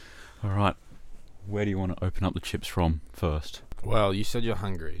Alright, where do you want to open up the chips from first? Well, you said you're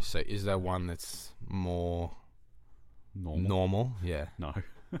hungry, so is there one that's more normal? Yeah. No.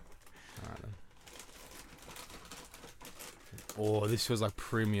 Alright then. Oh, this feels like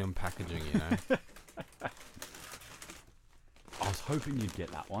premium packaging, you know? I was hoping you'd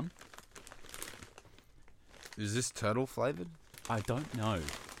get that one. Is this turtle flavoured? I don't know.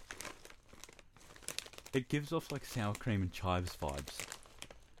 It gives off like sour cream and chives vibes.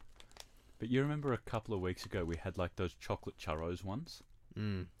 But you remember a couple of weeks ago we had like those chocolate churros ones?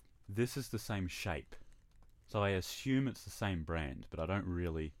 Mm. This is the same shape. So I assume it's the same brand, but I don't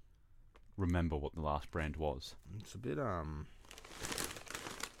really remember what the last brand was. It's a bit,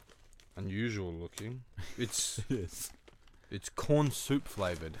 unusual looking. It's Yes. it's corn soup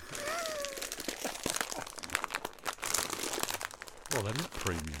flavoured. Oh, that is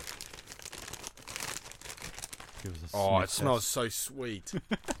premium. Give us a Oh, sniff it smells test. so sweet.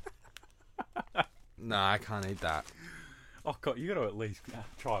 Nah, I can't eat that. Oh God, you got to at least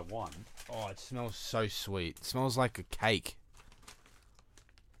try one. Oh, it smells so sweet. It smells like a cake.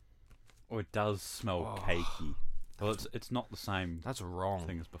 Oh, it does smell Oh. cakey. Well, it's not the same That's wrong.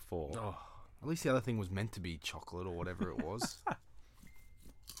 thing as before. Oh, at least the other thing was meant to be chocolate or whatever it was.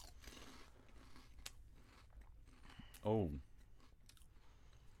 Oh,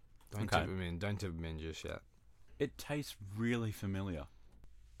 Don't Okay. tip them in. Don't tip them in just yet. it tastes really familiar.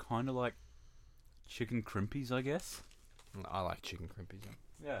 Kind of like chicken crimpies, I guess. I like chicken crimpies.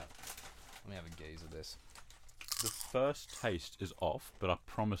 Yeah. Let me have a gaze at this. The first taste is off, but I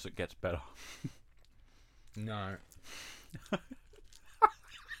promise it gets better. No.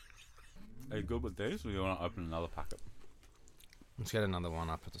 Are you good with these, or do you want to open another packet? Let's get another one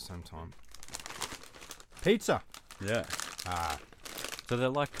up at the same time. Pizza. Yeah. Ah, So they're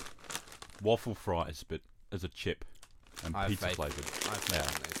like waffle fries, but as a chip and I have pizza faith. flavored. I have Yeah.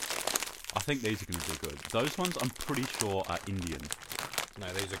 faith in these. I think these are going to do good. Those ones I'm pretty sure are Indian.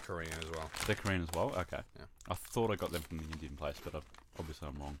 No, these are Korean as well. They're Korean as well? Okay. Yeah. I thought I got them from the Indian place, but obviously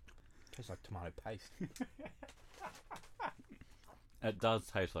I'm wrong. Tastes like tomato paste. It does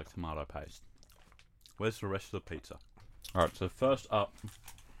taste like tomato paste. Where's the rest of the pizza? Alright, so first up,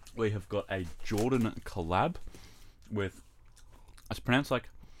 we have got a Jordan collab with, it's pronounced like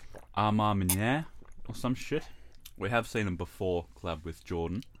Armagnac or some shit. We have seen them before collab with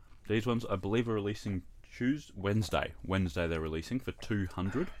Jordan. These ones, I believe, are releasing Wednesday. Wednesday they're releasing for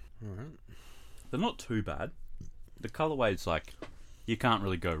 200. Alright. They're not too bad. The colourway's like, you can't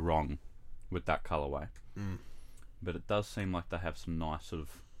really go wrong with that colourway. Mm. But it does seem like they have some nice sort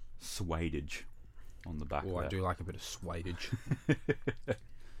of suadeage on the back Oh, I there. do like a bit of suadeage.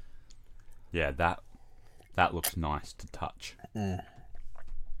 Yeah, that looks nice to touch. Mm.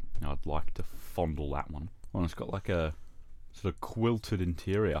 I'd like to fondle that one. Oh, it's got like a sort of quilted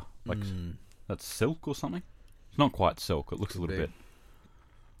interior. Like, that's silk or something? It's not quite silk. It looks a Could little be. bit...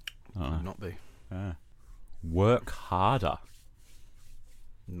 I don't know. Could not be. Yeah. Work harder.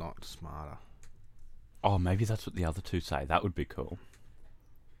 Not smarter. Oh, maybe that's what the other two say. That would be cool.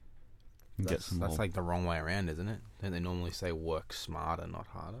 And get That's, some that's more- like the wrong way around, isn't it? Don't they normally say work smarter, not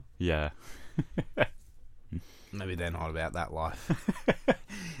harder? Yeah. Maybe they're not about that life.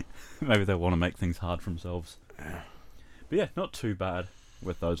 Maybe they want to make things hard for themselves. Yeah. But yeah, not too bad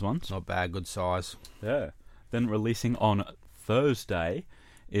with those ones. Not bad, good size. Yeah. Then releasing on Thursday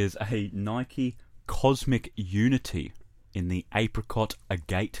is a Nike Cosmic Unity in the apricot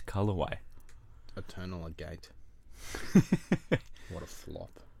agate colorway. Eternal Agate. What a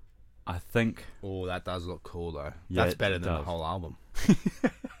flop. I think... Oh, that does look cool though. Yeah, That's it better than the does. whole album.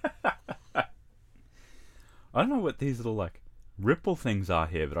 I don't know what these little, like, ripple things are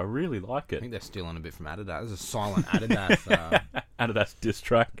here, but I really like I it. think they're stealing a bit from Adidas. There's a silent Adidas. Adidas diss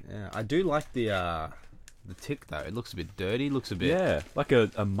track. Yeah, I do like the tick though. It looks a bit dirty. Looks a bit. Yeah, like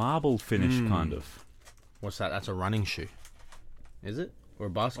a marble finish, kind of. What's that? That's a running shoe. Is it? Or a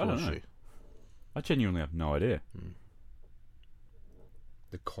basketball know. shoe? I genuinely have no idea.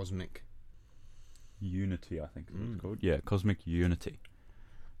 The Cosmic. Unity, I think is what it's called. Yeah, Cosmic Unity.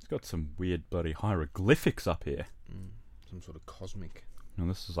 It's got some weird bloody hieroglyphics up here. Some sort of cosmic. And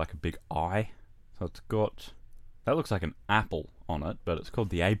this is like a big eye. So it's got... That looks like an apple on it, but it's called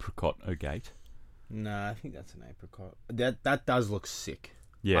the apricot agate. No, I think that's an apricot. That does look sick.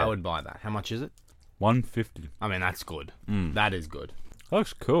 Yeah. I would buy that. How much is it? $150. I mean, that's good. Mm. That is good. That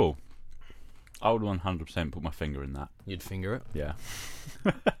looks cool. I would 100% put my finger in that. You'd finger it. Yeah.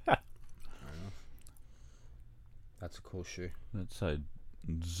 Fair enough. That's a cool shoe. That's a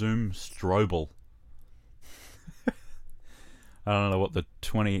Zoom Strobel. I don't know what the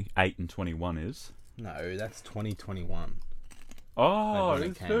 28 and 21 is. No, that's 2021. Oh, Like when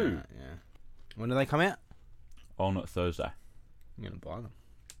it's it came too. out, yeah. When do they come out? On Thursday. I'm gonna buy them.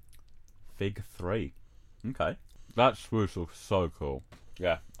 Fig 3. Okay. That swoosh looks so cool.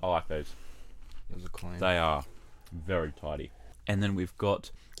 Yeah, I like these. Those are clean. They are very tidy. And then we've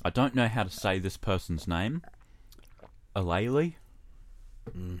got, I don't know how to say this person's name. Aleli?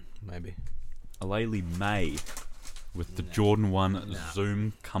 Maybe. Aleli May with the No. Jordan 1 No.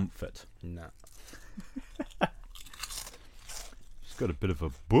 Zoom Comfort. No. She's got a bit of a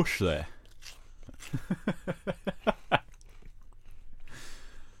bush there.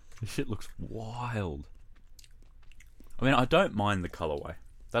 This shit looks wild. I mean, I don't mind the colourway.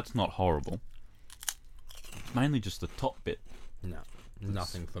 That's not horrible. It's mainly just the top bit. No.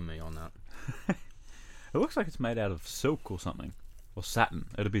 Nothing for me on that. It looks like it's made out of silk or something. Or satin.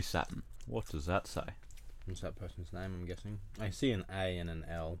 It'll be satin. What does that say? What's that person's name, I'm guessing? I see an A and an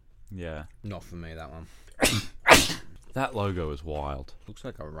L. Yeah. Not for me, that one. That logo is wild. Looks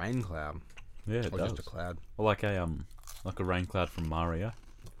like a rain cloud. Yeah, it Or does. just a cloud. Or like a rain cloud from Mario.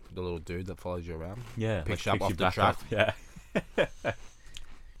 The little dude that follows you around. Yeah, Picks like you up off the back track. up. Yeah.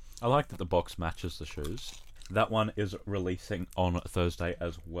 I like that the box matches the shoes. That one is releasing on Thursday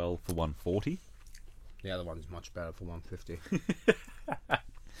as well for 140. The other one's much better for 150.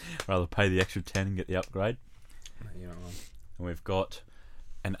 Rather pay the extra 10 and get the upgrade. You know, And we've got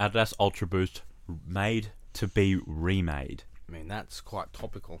an Adidas Ultra Boost made to be remade. I mean, that's quite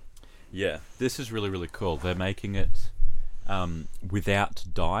topical. Yeah, this is really, really cool. They're making it without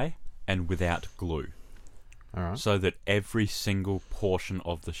dye and without glue. Alright. So that every single portion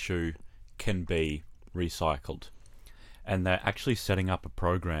of the shoe can be recycled. And they're actually setting up a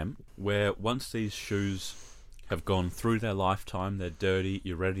program where once these shoes have gone through their lifetime, they're dirty,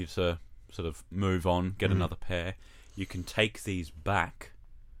 you're ready to sort of move on, get another pair, you can take these back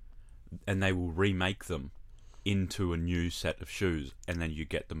and they will remake them into a new set of shoes and then you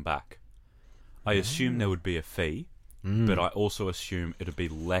get them back. I assume there would be a fee, but I also assume it'd be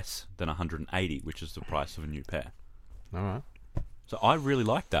less than 180, which is the price of a new pair. Alright. So I really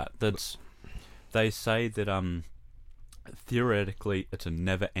like that. They say that theoretically it's a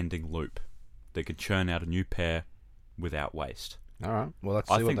never-ending loop. They could churn out a new pair without waste. Alright. Well,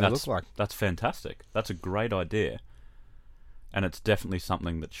 let's I see think what they that's look like. that's fantastic. That's a great idea, and it's definitely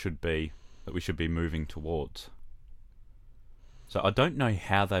something that we should be moving towards. So I don't know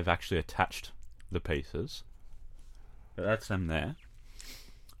how they've actually attached the pieces, but that's them there.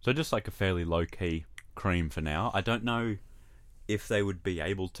 So just like a fairly low-key cream for now. I don't know if they would be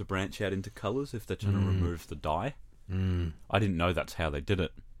able to branch out into colours if they're trying to remove the dye. I didn't know that's how they did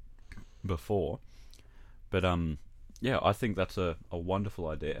it before. But yeah, I think that's a wonderful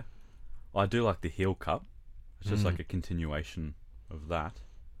idea. I do like the heel cup. It's just like a continuation of that.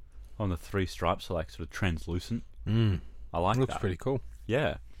 On the three stripes are like sort of translucent. I like Looks that. pretty cool.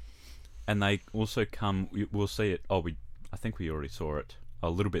 Yeah. And they also come, we'll see it, I think we already saw it a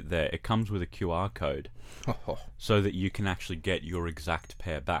little bit there. It comes with a QR code so that you can actually get your exact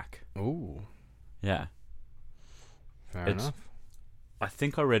pair back. Ooh. Yeah. Fair It's- enough. I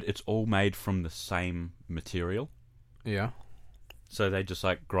think I read it's all made from the same material. Yeah. So they just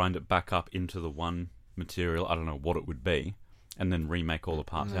like grind it back up into the one material, I don't know what it would be, and then remake all the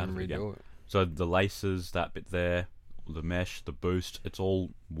parts out of it again. Redo it. So the laces, that bit there, the mesh, the boost, it's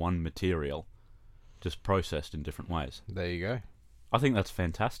all one material, just processed in different ways. There you go. I think that's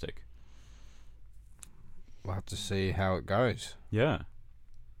fantastic. We'll have to see how it goes. Yeah.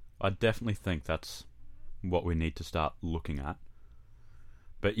 I definitely think that's what we need to start looking at.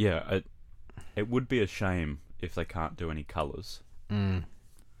 But yeah, it would be a shame if they can't do any colours. Mm.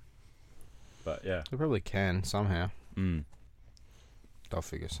 But yeah. They probably can somehow. Mm. They'll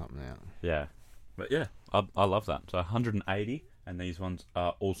figure something out. Yeah. But yeah, I love that. So 180, and these ones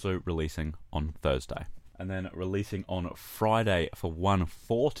are also releasing on Thursday. And then releasing on Friday for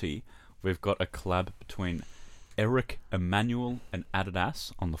 140, we've got a collab between Eric Emanuel and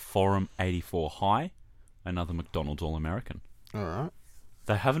Adidas on the Forum 84 High, another McDonald's All-American. Alright.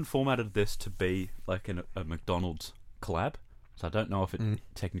 They haven't formatted this to be like a McDonald's collab, so I don't know if it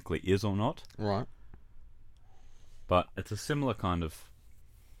technically is or not, Right. but it's a similar kind of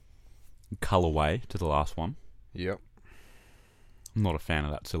colorway to the last one. Yep. I'm not a fan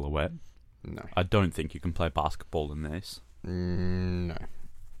of that silhouette. No. I don't think you can play basketball in this. No.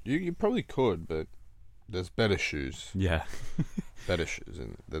 You probably could, but there's better shoes. Yeah. Better shoes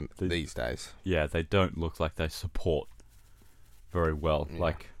than these days. Yeah, they don't look like they support very well, Yeah.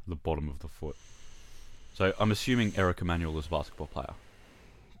 like the bottom of the foot. So I'm assuming Eric Emanuel is a basketball player.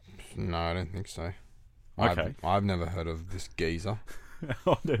 No, I don't think so. Okay. I've never heard of this geezer.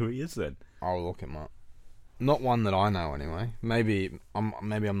 Oh, no, he is then. I'll look him up. Not one that I know anyway. Maybe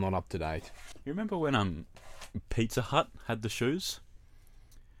I'm not up to date. You remember when Pizza Hut had the shoes?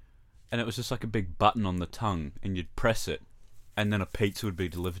 And it was just like a big button on the tongue, and you'd press it, and then a pizza would be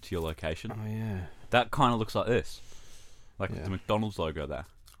delivered to your location. Oh yeah. That kind of looks like this. Like the McDonald's logo there.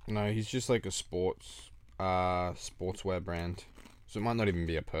 No, he's just like a sportswear brand. So it might not even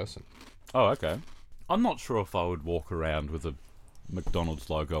be a person. Oh, okay. I'm not sure if I would walk around with a McDonald's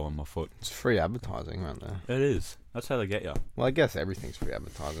logo on my foot. It's free advertising right there. It is. That's how they get you. Well, I guess everything's free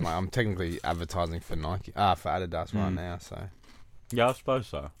advertising. Like, I'm technically advertising for Nike, for Adidas right now. So. Yeah, I suppose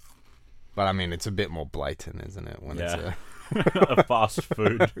so. But I mean, it's a bit more blatant, isn't it? When it's a fast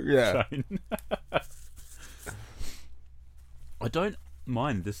food chain. I don't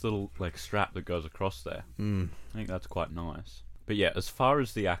mind this little like strap that goes across there. I think that's quite nice. But yeah, as far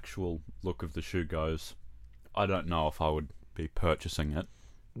as the actual look of the shoe goes, I don't know if I would be purchasing it.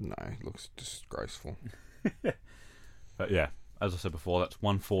 No, it looks disgraceful. But yeah, as I said before, that's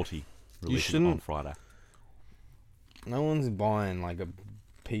 $140 releasing on Friday. No one's buying like the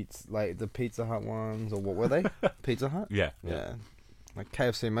Pizza Hut ones, or what were they? Pizza Hut? Yeah. Like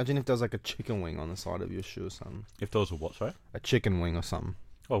KFC. Imagine if there was like a chicken wing on the side of your shoe or something. If there was a what, sorry? A chicken wing or something.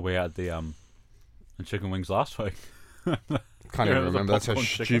 Oh, we had the chicken wings last week. Can't even remember. That's how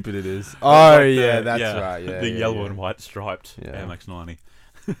stupid it is. Oh, like that's right. Yeah, the yellow and white striped Air Max 90.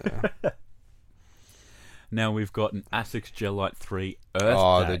 Yeah. Now we've got an Asics Gel-Lyte 3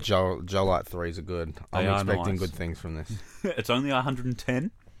 Earth Day. The Gel-Lyte 3s are good. I'm expecting good things from this. It's only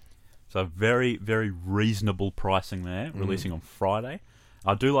 $110, so very, very reasonable pricing there. Releasing on Friday.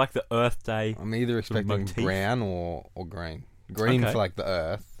 I do like the Earth Day. I'm either expecting brown or green. Green for like the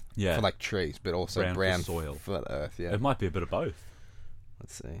earth. Yeah. For like trees, but also brown for soil. For the earth, yeah. It might be a bit of both.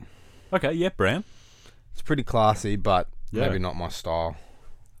 Let's see. Okay, yeah, brown. It's pretty classy, but maybe not my style.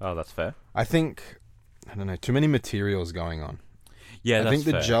 Oh, that's fair. I think, I don't know, too many materials going on. Yeah, I think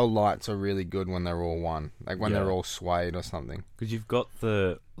the fair. Gel-Lytes are really good when they're all one. Like when they're all suede or something. Because you've got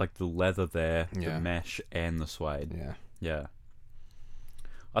the leather there, the mesh, and the suede. Yeah. Yeah.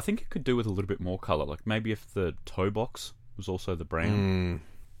 I think it could do with a little bit more colour. Like maybe if the toe box was also the brown.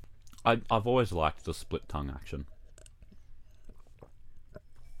 I've always liked the split tongue action.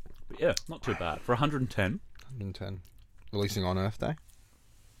 But yeah, not too bad. For 110. 110. Releasing on Earth Day?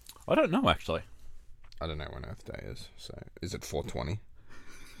 I don't know, actually. I don't know when Earth Day is. So, is it 420?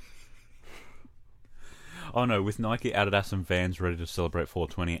 Oh no, with Nike, Adidas, and Vans ready to celebrate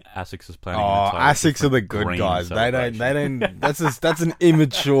 420, Asics is planning. Asics are the good guys. They don't. That's an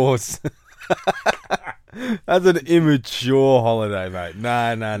immature. That's an immature holiday, mate. No.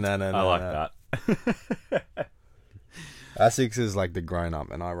 I like that. Asics is like the grown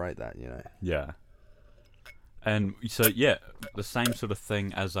up, and I rate that. You know. Yeah. And so yeah, the same sort of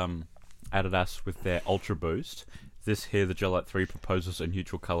thing as Adidas with their Ultra Boost. This here, the Gel-Lyte 3 proposes a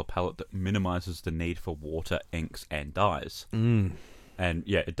neutral colour palette that minimises the need for water, inks, and dyes. And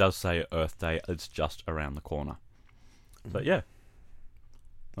yeah, it does say Earth Day. It's just around the corner. But yeah,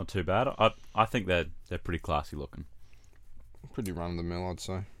 not too bad. I think they're pretty classy looking. Pretty run of the mill, I'd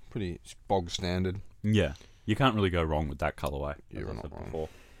say. Pretty bog standard. Yeah, you can't really go wrong with that colourway. You're not wrong. Before.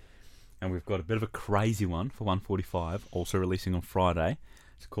 And we've got a bit of a crazy one for $145, also releasing on Friday.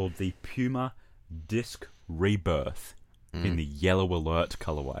 It's called the Puma Disc Rebirth in the Yellow Alert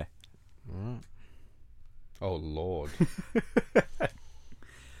colourway. Oh Lord.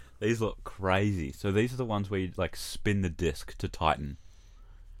 These look crazy. So these are the ones where you like spin the disc to tighten.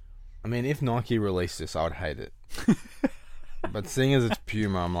 I mean, if Nike released this, I would hate it. But seeing as it's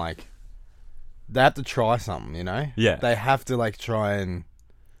Puma, I'm like, they have to try something, you know? Yeah. They have to like try and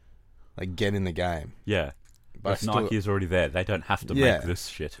like get in the game. Yeah. But if Nike is already there, they don't have to make this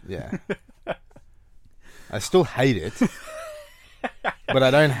shit. Yeah. I still hate it. But I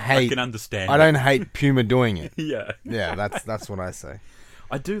don't hate... I can understand. I don't hate Puma doing it. Yeah. Yeah, that's what I say.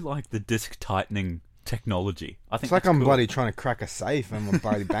 I do like the disc tightening technology. I think it's like I'm cool. bloody trying to crack a safe and I'm a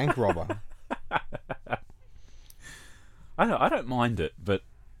bloody bank robber. I don't mind it, but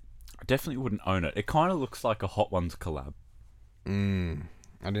I definitely wouldn't own it. It kind of looks like a Hot Ones collab.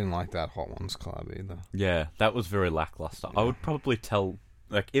 I didn't like that Hot Ones collab either. Yeah, that was very lackluster. Yeah. I would probably tell...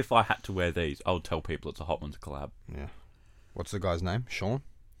 Like, if I had to wear these, I would tell people it's a Hot Ones collab. Yeah. What's the guy's name? Sean?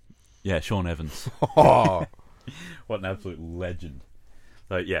 Yeah, Sean Evans. Oh. What an absolute legend.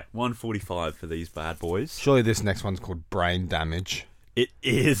 So, yeah, $145 for these bad boys. Surely this next one's called Brain Damage. It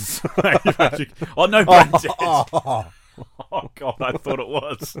is. Oh, no, Brain Damage. Oh, God, I thought it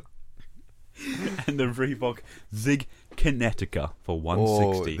was. And the Reebok Zig Kinetica for $160.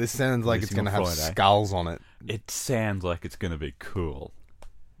 Oh, this sounds like it's going to have skulls on it. It sounds like it's going to be cool.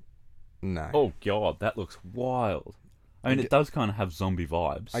 No. Oh god, that looks wild. I mean, it does kind of have zombie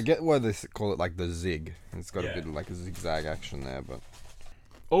vibes. I get why they call it like the zig. It's got Yeah. a bit of like a zigzag action there, but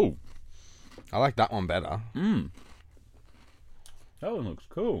Oh, I like that one better. that one looks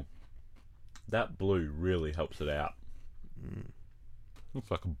cool. That blue really helps it out. Looks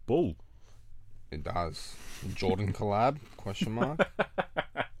like a bull. It does. Jordan collab? Question mark.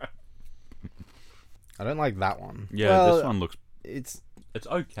 I don't like that one. Yeah, Well, this one looks. It's It's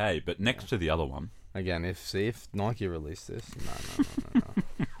okay, but next to the other one. again if Nike released this, no.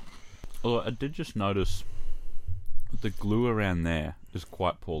 Although I did just notice the glue around there is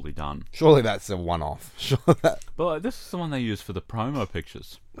quite poorly done. Surely that's a one-off. Sure that But like, this is the one they use for the promo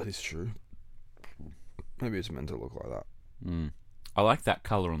pictures. that is true. Maybe it's meant to look like that. I like that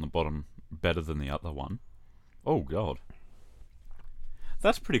colour on the bottom better than the other one. Oh god.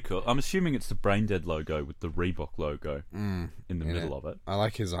 That's pretty cool. I'm assuming it's the Brain Dead logo with the Reebok logo in the middle of it. I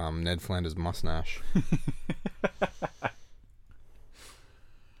like his Ned Flanders mustache.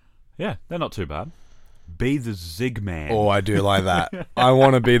 Yeah, they're not too bad. Be the Zig Man. Oh, I do like that. I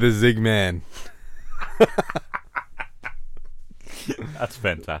want to be the Zig Man. That's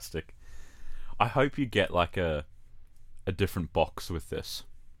fantastic. I hope you get like a different box with this.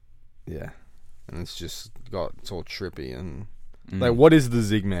 Yeah. And it's all trippy and like, what is the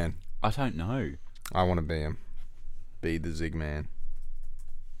Zig Man? I don't know. I want to be him. Be the Zig Man.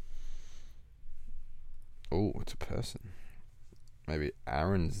 Oh, it's a person. Maybe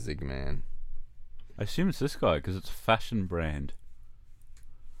Aaron Zigman. I assume it's this guy because it's a fashion brand.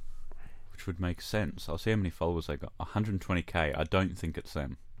 Which would make sense. I'll see how many followers they got. 120k. I don't think it's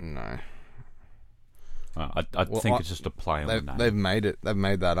them. No. I think it's just a play on the name. They've made it. They've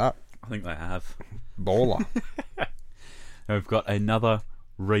made that up. I think they have. Baller. And we've got another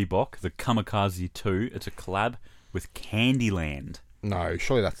Reebok, the Kamikaze 2. It's a collab with Candyland. No,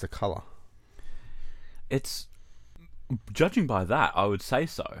 surely that's the colour. It's... Judging by that, I would say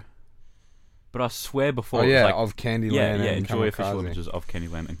so. But I swear before... Oh it was yeah, like, of Candyland and enjoy official Kamikaze. images of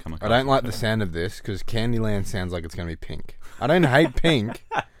Candyland and Kamikaze. I don't like the sound of this because Candyland sounds like it's going to be pink. I don't hate pink,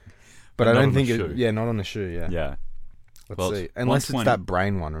 but I not don't on think a it... shoe. Yeah, not on a shoe, yeah. Yeah. Let's Well, see. it's Unless it's 120. that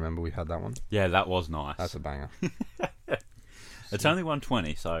brain one. Remember we had that one? Yeah, that was nice. That's a banger. It's only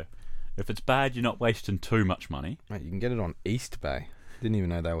 120, so if it's bad, you're not wasting too much money. Mate, you can get it on East Bay. Didn't even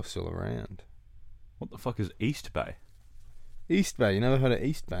know they were still around. What the fuck is East Bay? East Bay. You never heard of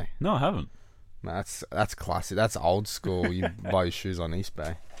East Bay? No, I haven't. Man, that's classic. That's old school. You buy your shoes on East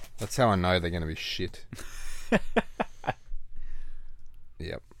Bay. That's how I know they're going to be shit.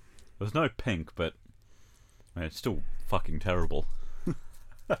 Yep. There's no pink, but man, it's still fucking terrible.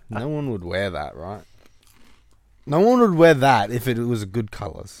 No one would wear that, right? No one would wear that if it was good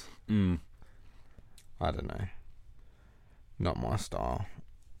colours. Mm. I don't know. Not my style.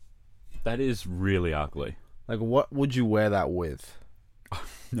 That is really ugly. Like, what would you wear that with?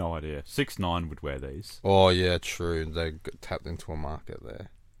 No idea. 6ix9ine would wear these. Oh, yeah, true. They got tapped into a market there.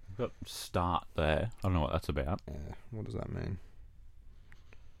 We've got Start there. I don't know what that's about. Yeah, what does that mean?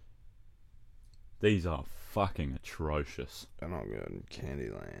 These are fucking atrocious. They're not good.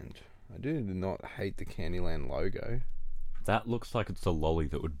 Candyland. I do not hate the Candyland logo. That looks like it's a lolly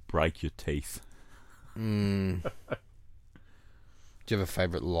that would break your teeth. Do you have a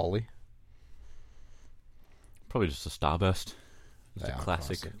favourite lolly? Probably just a Starburst. It's They a are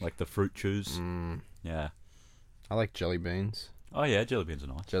classic. Like the Fruit Chews. Yeah. I like jelly beans. Oh yeah, jelly beans are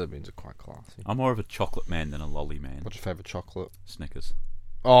nice. Jelly beans are quite classy. I'm more of a chocolate man than a lolly man. What's your favourite chocolate? Snickers.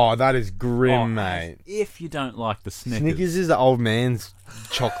 Oh, that is grim, Oh, mate. If you don't like the Snickers. Snickers is the old man's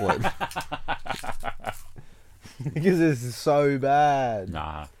chocolate. Snickers is so bad.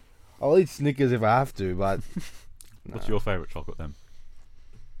 Nah. I'll eat Snickers if I have to, but... What's your favourite chocolate then?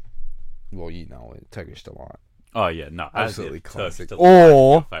 Well, you know it. Turkish Delight. Oh yeah, no. Absolutely Turkish classic. Delight.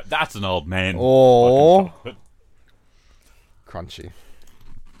 Or... That's an old man. Or... fucking chocolate. Crunchy.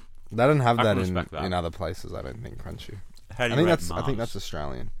 They don't have I that can in, respect that. in other places, I don't think, Crunchy. How do I you think rate that's Mars?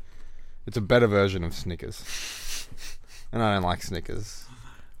 Australian. It's a better version of Snickers. And I don't like Snickers.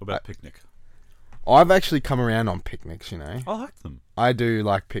 What about Picnic? I've actually come around on picnics, you know. I like them. I do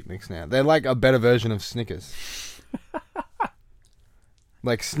like picnics now. They're like a better version of Snickers.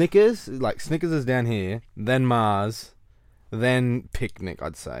 Like Snickers is down here, then Mars, then Picnic,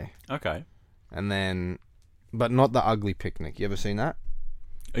 I'd say. Okay. And then, but not the ugly Picnic. You ever seen that?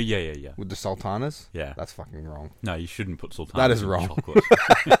 Yeah. With the sultanas? Yeah. That's fucking wrong. No, you shouldn't put sultanas That is in wrong. chocolate.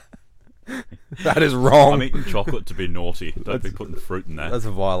 That is wrong. I'm eating chocolate to be naughty. Don't be putting fruit in there. That's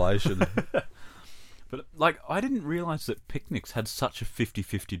a violation. But, like, I didn't realise that picnics had such a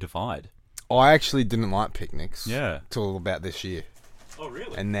 50-50 divide. I actually didn't like picnics. Yeah. Till about this year. Oh,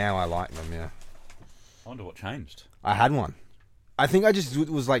 really? and now I like them. Yeah, I wonder what changed. I had one. I think I just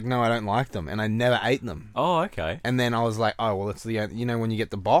was like, no, I don't like them, and I never ate them. Oh, okay. And then I was like, oh well, it's the when you get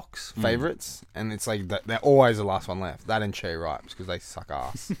the box favorites, and it's like they're always the last one left. That and cherry ripes because they suck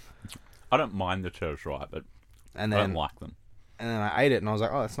ass. I don't mind the cherries right, but And I then don't like them. and then I ate it, and I was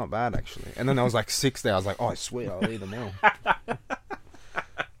like, oh, that's not bad actually. And then there was like 6 there. I was like, oh sweet, I'll eat them all.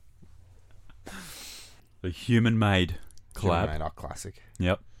 The human-made collab. Made our classic.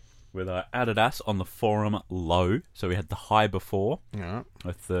 Yep. With Adidas on the forum low. So we had the high before Yeah.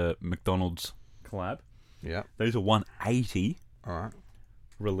 with the McDonald's collab. Yeah. These are 180 All right.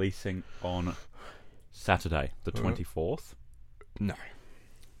 releasing on Saturday, the 24th. No.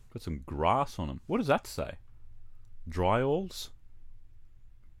 Got some grass on them. What does that say? Dry alls?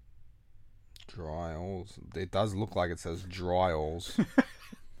 Dry alls. It does look like it says dry alls.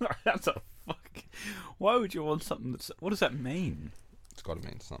 That's a fuck. Why would you want something that's... What does that mean? It's got to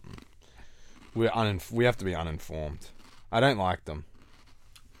mean something. We have to be uninformed. I don't like them.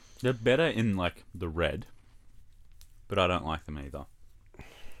 They're better in, like, the red. But I don't like them either.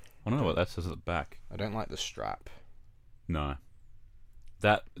 I don't know what that says at the back. I don't like the strap. No.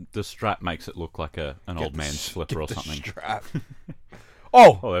 The strap makes it look like an old man's slipper or something. Strap.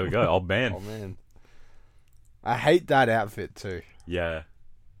 Oh! Oh, there we go. Old man. Oh, man. I hate that outfit, too. Yeah.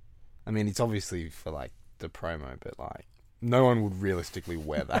 I mean, it's obviously for, like, the promo, but, like, no one would realistically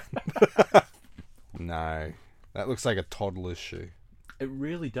wear that. No. That looks like a toddler's shoe. It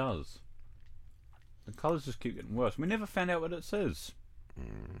really does. The colours just keep getting worse. We never found out what it says.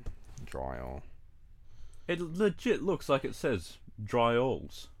 Dry all. It legit looks like it says dry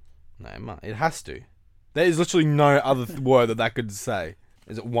alls. No, it has to. There is literally no other word that could say.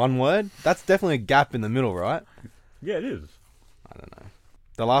 Is it one word? That's definitely a gap in the middle, right? Yeah, it is. I don't know.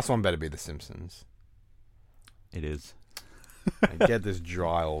 The last one better be The Simpsons. It is. Like, get this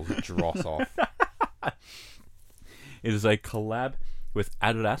dry all dross off. It is a collab with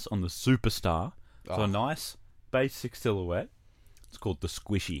Adidas on the Superstar. So Oh. a nice basic silhouette. It's called the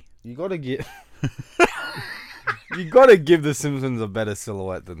Squishy. You gotta get... You gotta give The Simpsons a better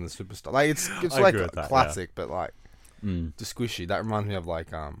silhouette than the Superstar. Like, it's I like agree a with that, classic, but like, Mm. the Squishy. That reminds me of like,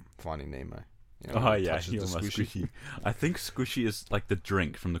 Finding Nemo. You know, Oh when it yeah, touches you're the my Squishy. I think Squishy is like the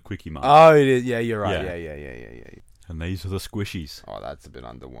drink from the Quickie Mart. Oh, it is. Yeah, you're right. Yeah. Yeah. And these are the Squishies. Oh, that's a bit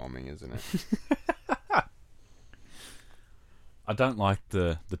underwhelming, isn't it? I don't like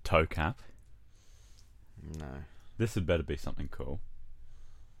the toe cap. No. This had better be something cool.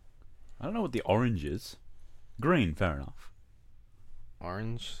 I don't know what the orange is. Green, fair enough.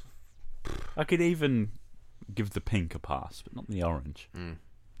 Orange? I could even give the pink a pass, but not the orange.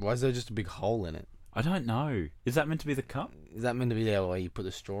 Why is there just a big hole in it? I don't know. Is that meant to be the cup? Is that meant to be the way you put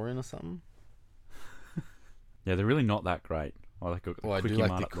the straw in or something? Yeah, they're really not that great. I like a Well, I do Quickie like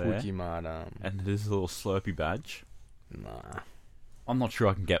Mart the up there. Quickie Mart. And there's a little Slurpee badge. Nah. I'm not sure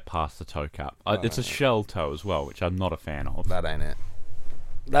I can get past the toe cap. No, It's a no. shell toe as well, which I'm not a fan of. That ain't it.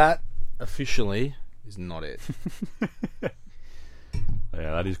 That, officially, is not it.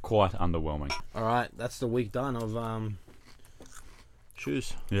 Yeah, that is quite underwhelming. Alright, that's the week done of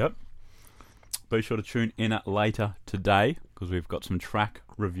shoes. Yep. Be sure to tune in later today because we've got some track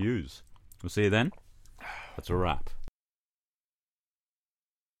reviews. We'll see you then. That's a wrap.